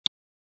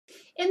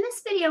In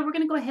this video, we're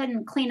going to go ahead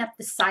and clean up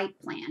the site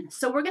plan.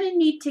 So we're going to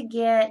need to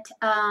get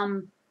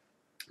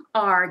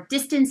our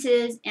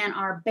distances and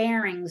our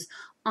bearings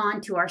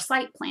onto our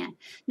site plan.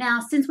 Now,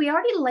 since we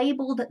already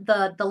labeled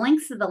the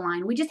lengths of the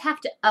line, we just have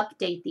to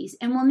update these,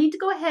 and we'll need to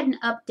go ahead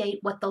and update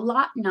what the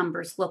lot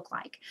numbers look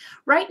like.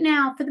 Right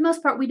now, for the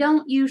most part, we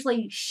don't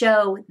usually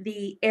show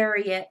the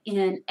area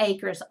in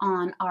acres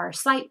on our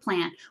site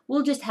plan.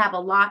 We'll just have a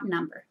lot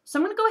number. So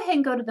I'm going to go ahead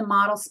and go to the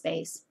model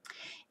space.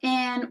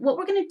 And what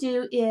we're going to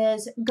do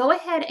is go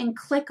ahead and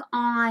click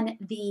on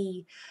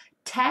the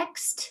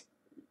text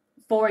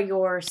for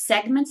your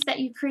segments that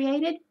you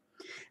created,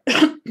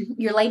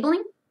 your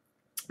labeling.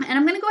 And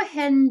I'm going to go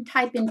ahead and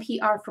type in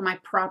PR for my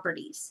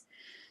properties.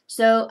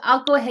 So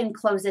I'll go ahead and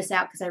close this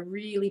out because I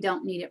really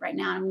don't need it right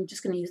now. I'm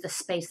just going to use the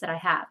space that I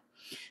have.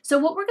 So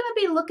what we're going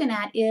to be looking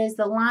at is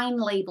the line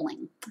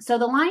labeling. So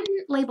the line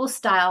label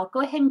style,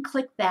 go ahead and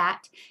click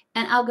that,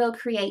 and I'll go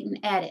create and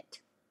edit.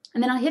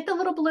 And then I'll hit the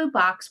little blue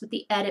box with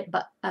the edit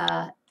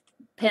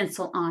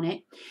pencil on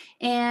it.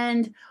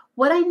 And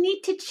what I need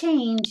to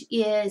change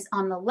is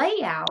on the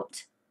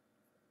layout,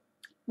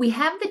 we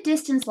have the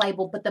distance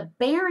label, but the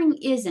bearing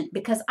isn't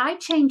because I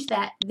changed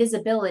that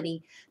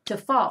visibility to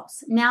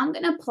false. Now I'm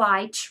going to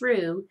apply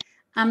true.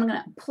 I'm going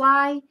to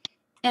apply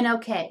and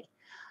OK.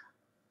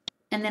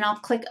 And then I'll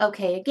click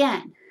OK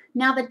again.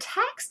 Now the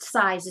text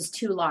size is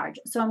too large,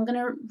 so I'm going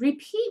to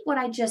repeat what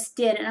I just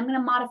did, and I'm going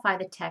to modify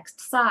the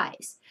text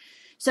size.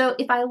 So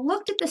if I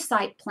looked at the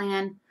site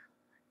plan,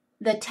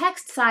 the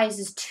text size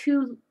is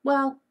too,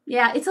 well,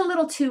 yeah, it's a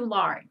little too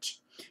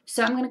large.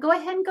 So I'm going to go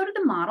ahead and go to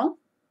the model,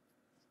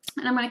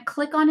 and I'm going to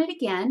click on it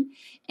again,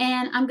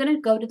 and I'm going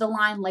to go to the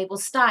line label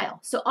style.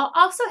 So I'll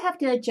also have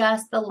to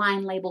adjust the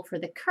line label for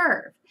the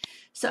curve.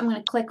 So I'm going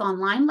to click on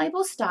line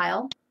label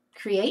style,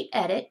 create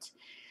edit.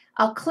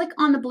 I'll click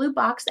on the blue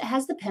box that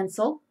has the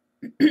pencil,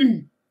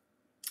 and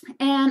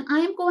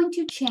I'm going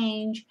to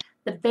change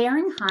the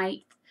bearing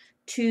height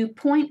to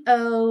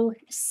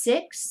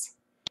 0.06,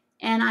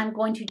 and I'm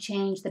going to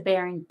change the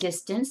bearing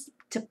distance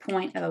to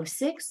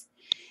 0.06,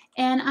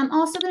 and I'm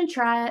also going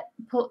to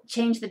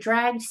change the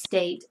drag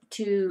state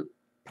to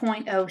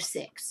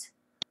 0.06.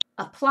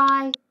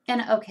 Apply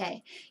and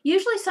OK.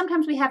 Usually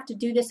sometimes we have to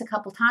do this a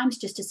couple times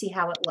just to see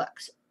how it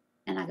looks,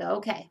 and I go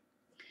OK.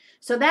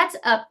 So that's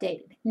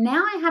updated.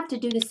 Now I have to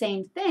do the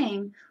same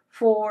thing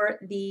for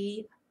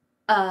the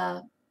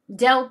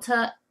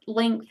delta,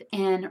 length,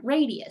 and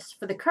radius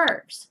for the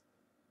curves.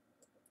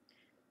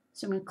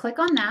 So I'm going to click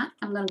on that.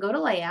 I'm going to go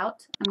to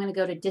layout. I'm going to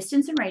go to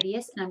distance and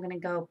radius, and I'm going to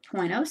go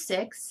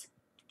 0.06.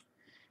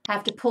 I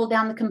have to pull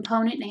down the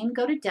component name,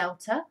 go to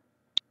delta.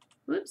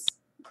 Whoops.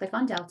 Click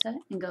on delta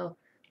and go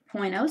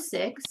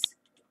 0.06.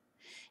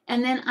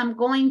 And then I'm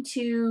going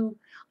to,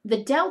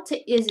 the delta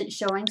isn't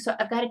showing, so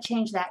I've got to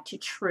change that to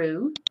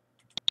true.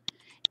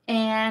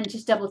 And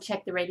just double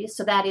check the radius,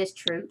 so that is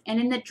true. And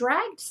in the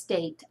dragged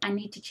state, I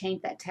need to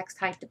change that text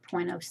height to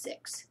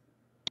 0.06.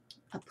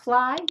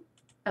 Apply,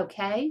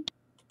 OK.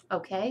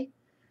 Okay,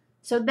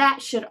 so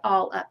that should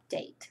all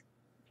update.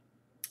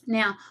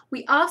 Now,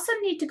 we also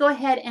need to go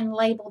ahead and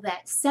label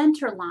that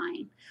center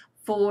line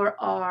for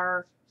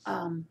our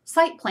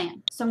site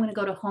plan. So I'm going to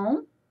go to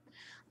Home.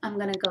 I'm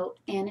going to go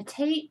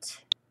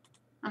Annotate.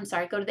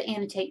 Go to the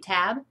Annotate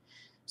tab.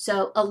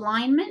 So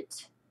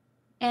Alignment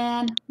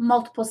and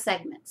Multiple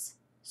Segments.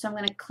 So I'm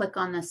going to click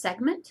on the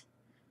segment,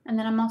 and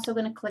then I'm also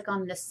going to click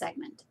on this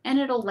segment, and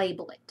it'll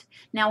label it.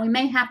 Now, we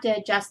may have to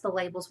adjust the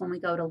labels when we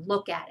go to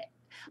look at it.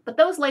 But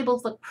those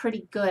labels look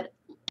pretty good.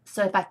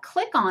 So if I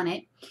click on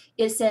it,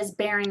 it says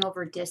bearing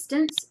over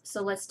distance.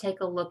 So let's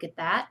take a look at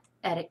that.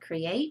 Edit,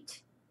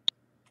 create.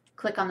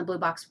 Click on the blue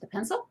box with the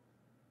pencil.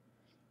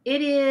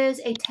 It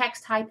is a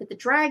text height at the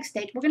drag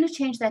state. We're going to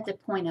change that to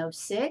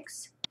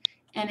 0.06.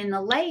 And in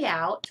the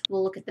layout,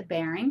 we'll look at the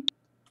bearing.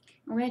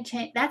 We're going to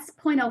change, that's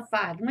 0.05.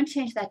 I'm going to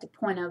change that to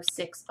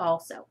 0.06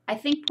 also. I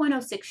think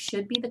 0.06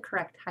 should be the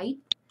correct height,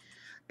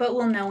 but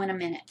we'll know in a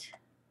minute.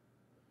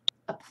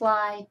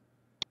 Apply.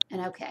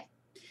 And OK.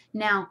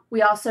 Now,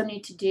 we also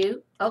need to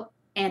do,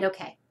 and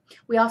OK.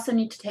 We also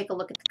need to take a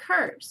look at the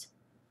curves.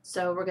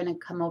 So we're going to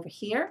come over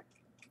here,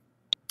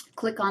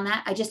 click on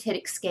that. I just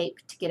hit escape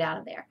to get out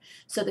of there.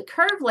 So the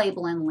curve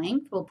label and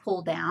length will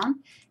pull down,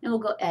 and we'll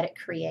go edit,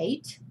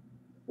 create.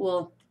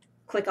 We'll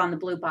click on the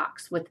blue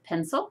box with the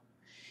pencil.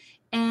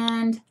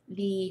 And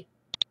the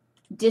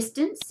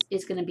distance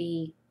is going to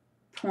be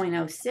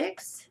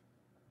 0.06.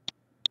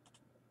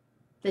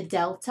 The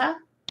delta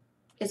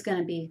is going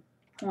to be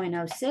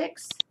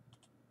 0.06,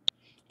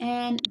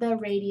 and the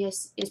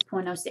radius is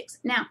 0.06.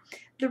 Now,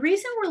 the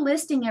reason we're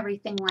listing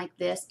everything like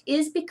this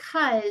is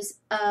because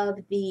of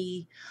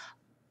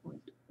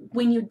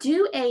when you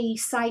do a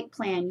site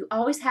plan, you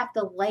always have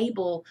to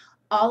label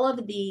all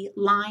of the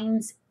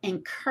lines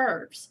and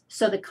curves.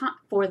 So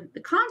for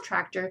the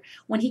contractor,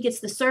 when he gets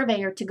the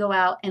surveyor to go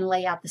out and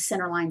lay out the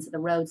center lines of the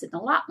roads and the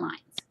lot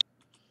lines.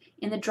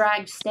 In the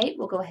dragged state,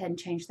 we'll go ahead and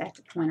change that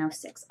to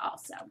 0.06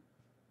 also.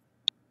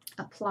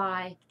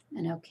 Apply.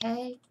 And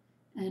OK,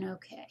 and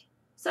OK.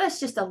 So that's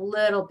just a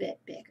little bit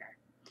bigger.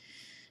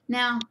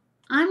 Now,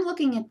 I'm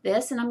looking at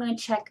this and I'm going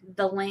to check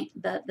the length,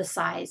 the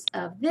size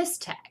of this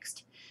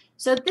text.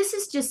 So this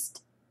is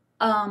just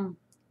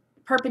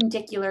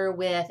perpendicular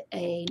with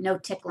a no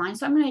tick line,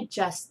 so I'm going to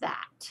adjust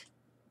that.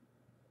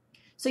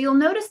 So you'll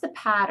notice the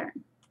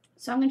pattern.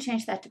 So I'm going to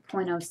change that to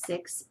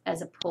 0.06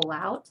 as a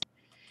pullout.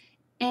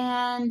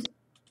 And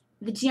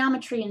the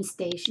geometry and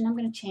station, I'm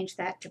going to change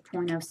that to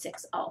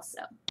 0.06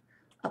 also.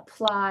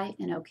 Apply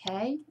and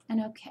OK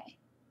and OK.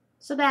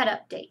 So that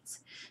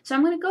updates. So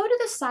I'm going to go to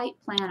the site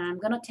plan and I'm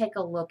going to take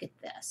a look at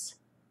this.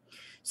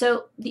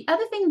 So the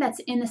other thing that's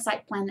in the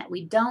site plan that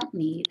we don't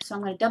need, so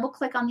I'm going to double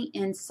click on the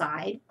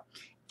inside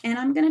and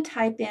I'm going to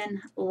type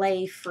in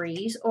lay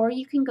freeze, or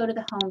you can go to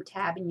the home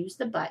tab and use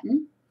the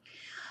button.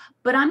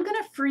 But I'm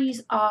going to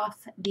freeze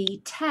off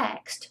the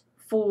text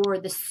for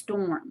the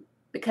storm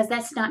because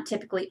that's not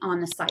typically on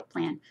the site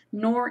plan,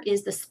 nor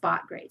is the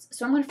spot grades.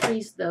 So I'm going to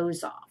freeze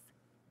those off.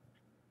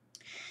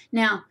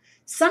 Now,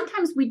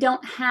 sometimes we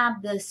don't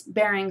have the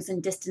bearings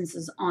and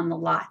distances on the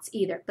lots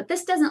either, but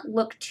this doesn't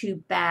look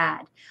too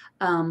bad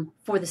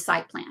for the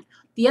site plan.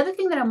 The other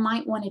thing that I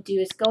might want to do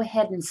is go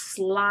ahead and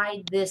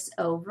slide this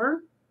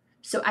over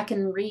so I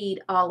can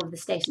read all of the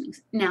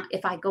stationings. Now,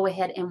 if I go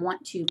ahead and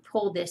want to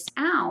pull this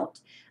out,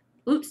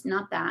 oops,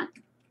 not that,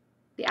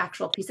 the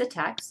actual piece of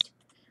text,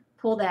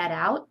 pull that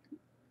out.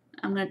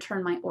 I'm going to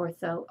turn my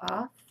ortho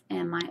off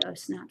and my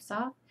O-snaps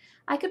off.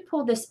 I could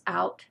pull this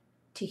out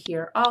to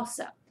here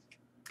also.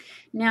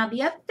 Now,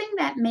 the other thing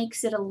that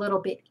makes it a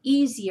little bit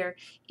easier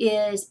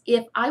is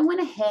if I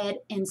went ahead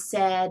and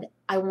said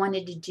I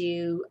wanted to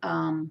do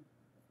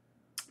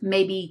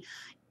maybe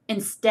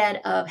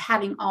instead of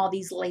having all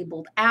these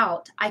labeled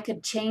out, I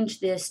could change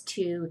this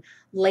to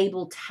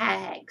label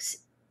tags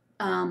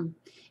and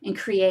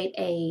create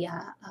a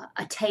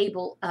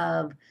table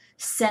of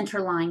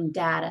centerline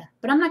data.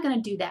 But I'm not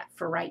going to do that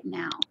for right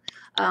now.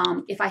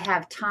 If I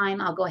have time,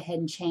 I'll go ahead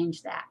and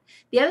change that.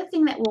 The other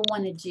thing that we'll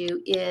want to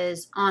do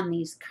is on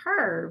these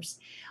curves,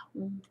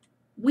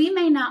 we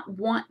may not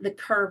want the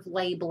curve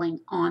labeling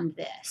on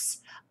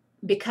this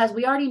because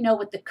we already know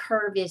what the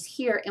curve is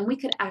here, and we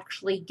could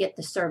actually get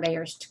the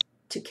surveyors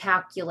to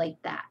calculate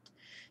that.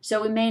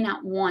 So we may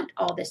not want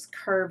all this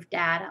curve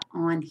data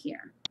on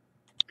here.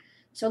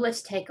 So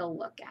let's take a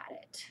look at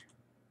it.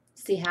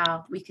 See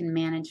how we can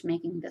manage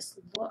making this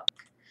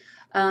look.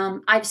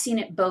 I've seen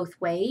it both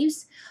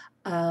ways.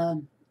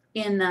 In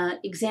the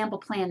example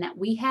plan that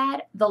we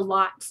had, the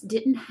lots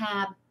didn't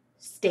have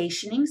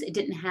stationings. It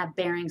didn't have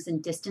bearings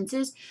and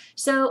distances.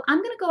 So I'm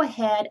going to go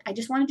ahead. I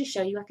just wanted to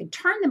show you I could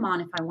turn them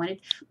on if I wanted,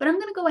 but I'm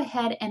going to go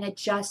ahead and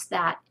adjust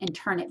that and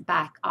turn it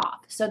back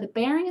off. So the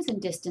bearings and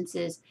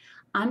distances,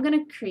 I'm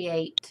going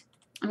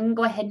to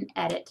go ahead and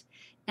edit,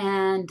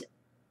 and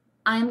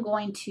I'm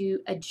going to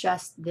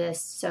adjust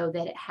this so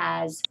that it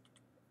has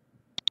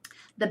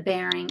the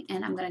bearing,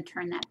 and I'm going to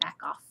turn that back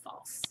off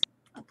false.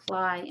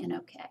 Apply and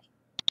OK,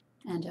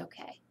 and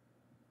OK.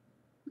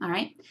 All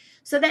right,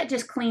 so that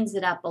just cleans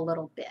it up a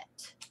little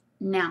bit.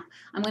 Now,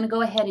 I'm going to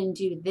go ahead and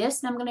do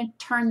this, and I'm going to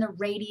turn the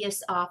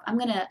radius off. I'm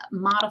going to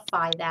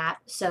modify that,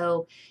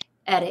 so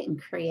edit and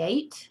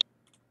create.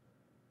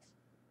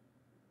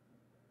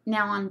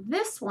 Now on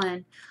this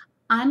one,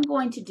 I'm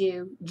going to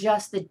do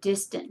just the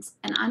distance,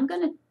 and I'm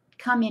going to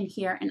come in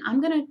here and I'm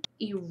going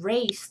to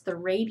erase the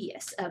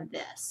radius of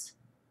this.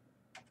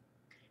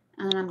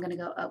 And I'm going to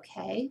go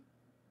OK.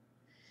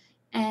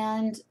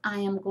 And I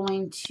am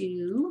going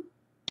to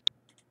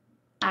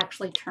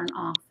actually turn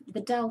off the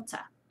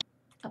delta.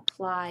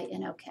 Apply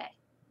and OK.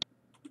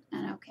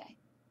 And OK.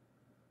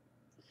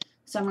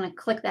 So I'm going to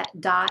click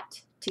that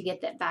dot to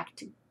get that back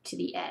to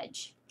the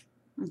edge.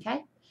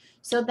 Okay.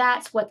 So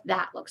that's what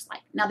that looks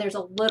like. Now there's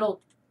a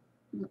little,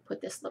 I'm going to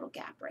put this little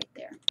gap right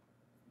there.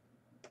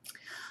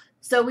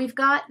 So we've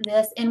got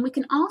this, and we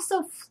can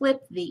also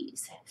flip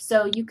these.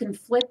 So you can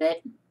flip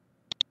it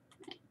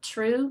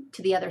true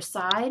to the other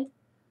side.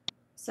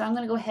 So I'm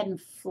going to go ahead and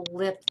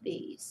flip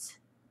these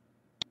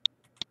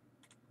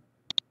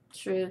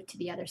true to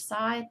the other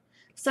side.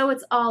 So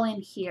it's all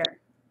in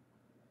here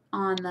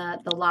on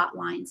the lot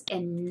lines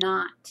and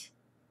not.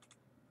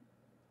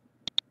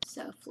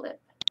 So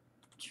flip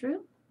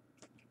true.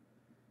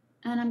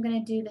 And I'm going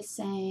to do the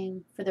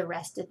same for the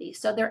rest of these.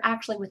 So they're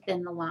actually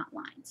within the lot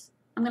lines.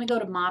 I'm going to go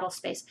to model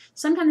space.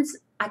 Sometimes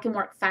I can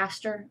work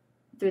faster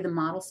through the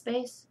model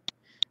space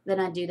than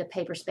I do the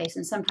paper space,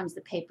 and sometimes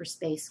the paper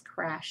space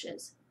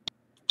crashes.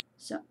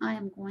 So I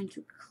am going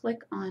to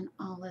click on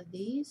all of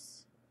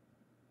these.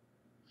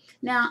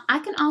 Now I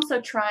can also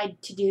try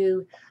to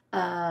do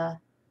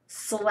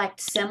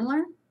select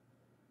similar,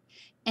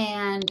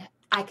 and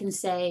I can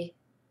say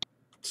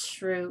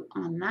true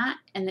on that,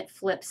 and it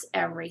flips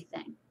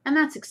everything. And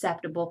that's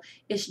acceptable.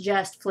 It's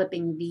just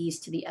flipping these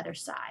to the other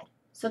side.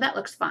 So that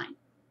looks fine.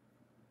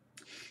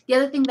 The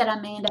other thing that I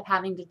may end up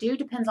having to do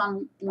depends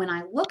on when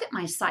I look at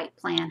my site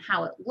plan,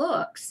 how it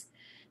looks.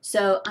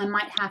 So I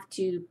might have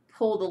to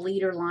pull the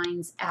leader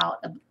lines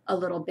out a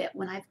little bit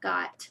when I've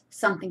got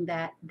something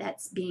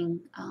that's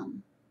being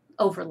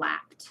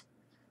overlapped.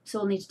 So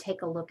we'll need to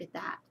take a look at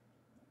that.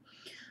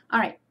 All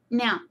right,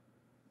 now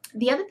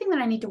The other thing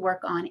that I need to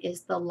work on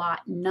is the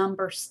lot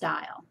number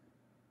style.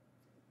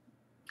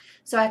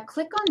 So I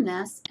click on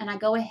this and I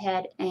go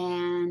ahead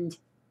and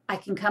I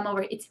can come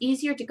over. It's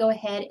easier to go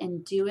ahead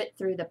and do it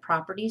through the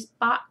properties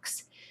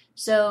box.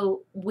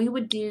 So we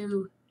would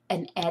do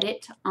an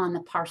edit on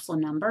the parcel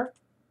number.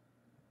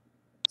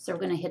 So we're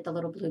going to hit the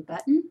little blue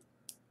button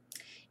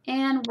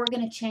and we're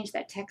going to change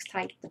that text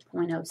type to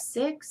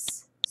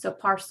 0.06. So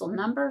parcel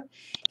number.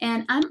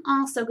 And I'm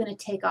also going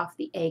to take off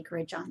the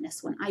acreage on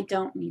this one. I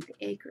don't need the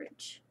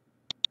acreage.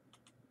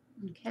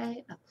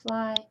 Okay,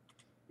 apply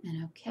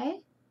and okay.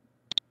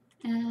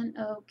 And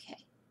okay.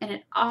 And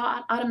it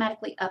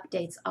automatically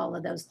updates all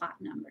of those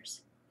lot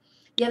numbers.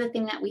 The other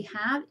thing that we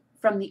have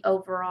from the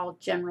overall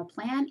general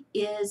plan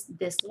is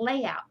this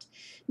layout.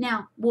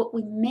 Now, what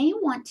we may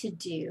want to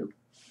do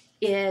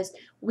is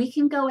we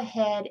can go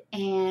ahead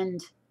and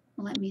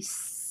let me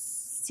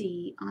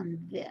see on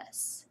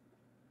this.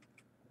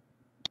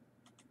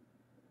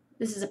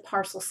 This is a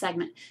parcel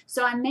segment.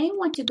 So I may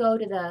want to go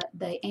to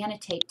the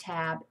annotate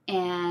tab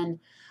and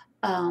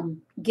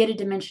get a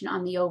dimension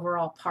on the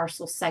overall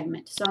parcel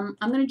segment. So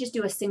I'm going to just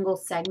do a single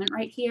segment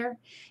right here.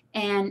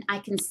 And I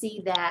can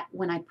see that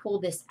when I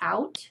pull this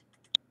out,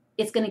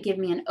 it's going to give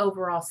me an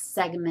overall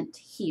segment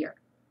here.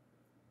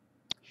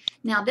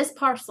 Now this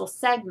parcel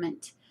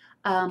segment,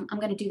 I'm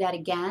going to do that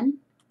again.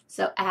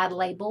 So add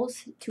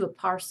labels to a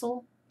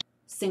parcel,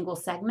 single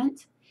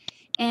segment.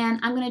 And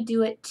I'm going to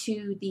do it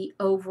to the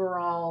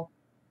overall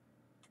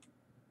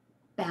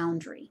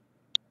boundary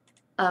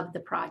of the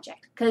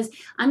project, because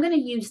I'm going to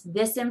use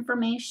this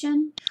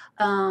information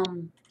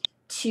I'm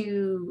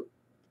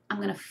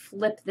going to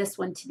flip this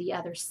one to the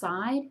other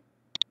side.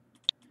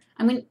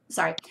 I'm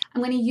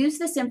going to use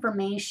this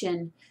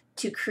information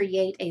to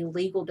create a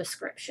legal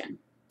description.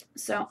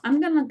 So I'm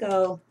going to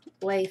go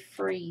lay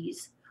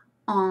freeze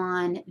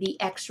on the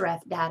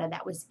XREF data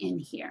that was in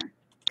here,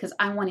 because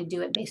I want to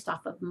do it based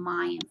off of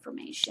my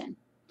information.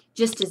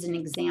 Just as an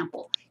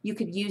example, you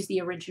could use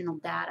the original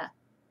data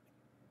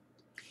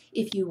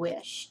if you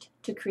wished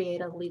to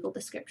create a legal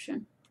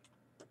description.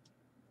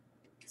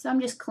 So I'm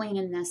just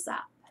cleaning this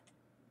up.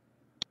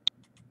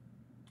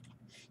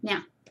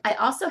 Now, I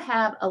also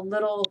have a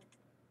little,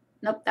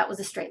 nope, that was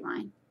a straight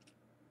line.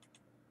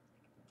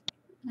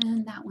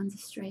 And that one's a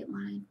straight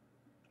line.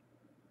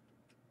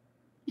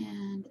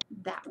 And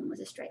that one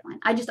was a straight line.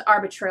 I just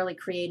arbitrarily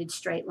created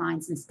straight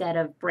lines instead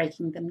of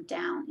breaking them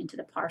down into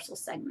the parcel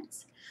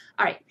segments.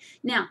 All right,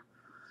 now,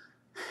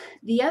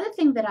 the other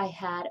thing that I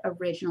had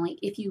originally,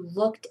 if you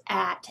looked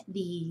at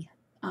the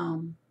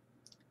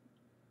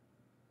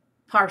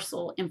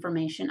parcel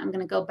information, I'm going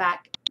to go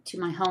back to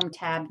my home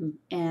tab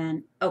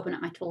and open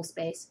up my tool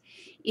space,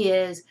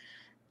 is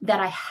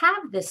that I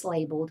have this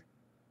labeled.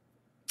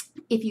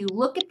 If you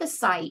look at the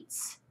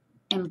sites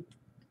and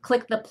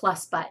click the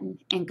plus button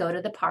and go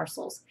to the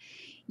parcels,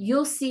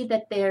 you'll see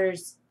that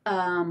there's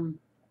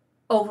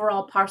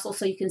overall parcel,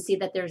 so you can see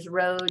that there's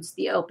roads,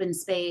 the open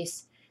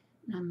space.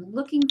 And I'm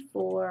looking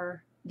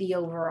for the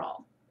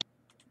overall.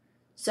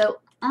 So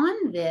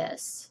on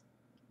this,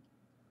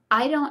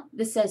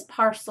 this says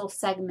parcel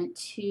segment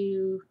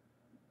 2.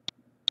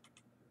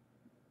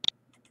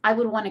 I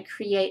would want to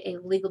create a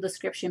legal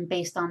description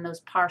based on those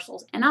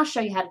parcels, and I'll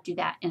show you how to do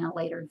that in a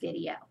later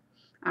video.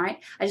 All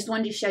right, I just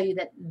wanted to show you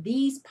that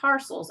these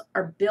parcels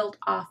are built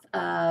off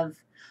of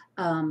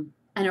an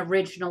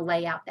original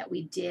layout that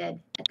we did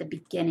at the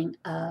beginning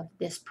of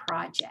this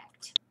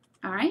project.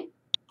 All right,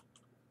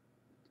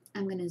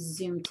 I'm going to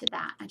zoom to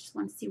that. I just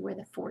want to see where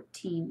the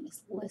 14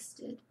 is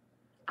listed.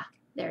 Ah,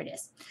 there it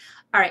is.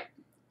 All right,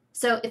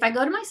 so if I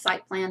go to my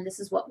site plan, this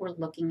is what we're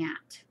looking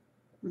at.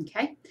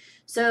 Okay,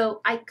 so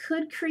I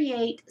could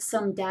create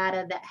some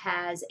data that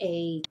has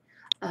a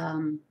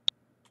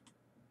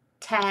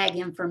tag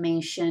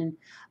information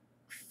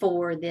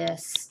for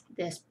this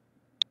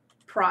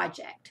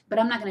project, but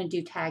I'm not going to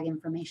do tag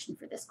information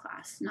for this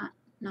class, not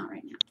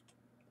right now.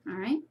 All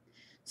right,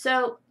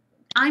 so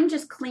I'm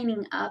just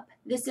cleaning up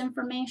this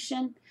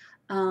information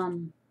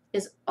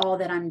is all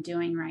that I'm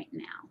doing right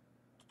now.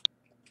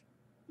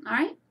 All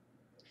right,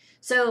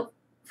 so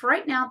for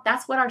right now,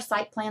 that's what our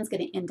site plan is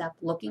going to end up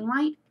looking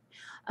like.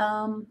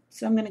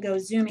 So I'm going to go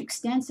zoom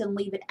extents and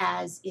leave it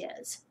as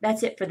is.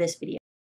 That's it for this video.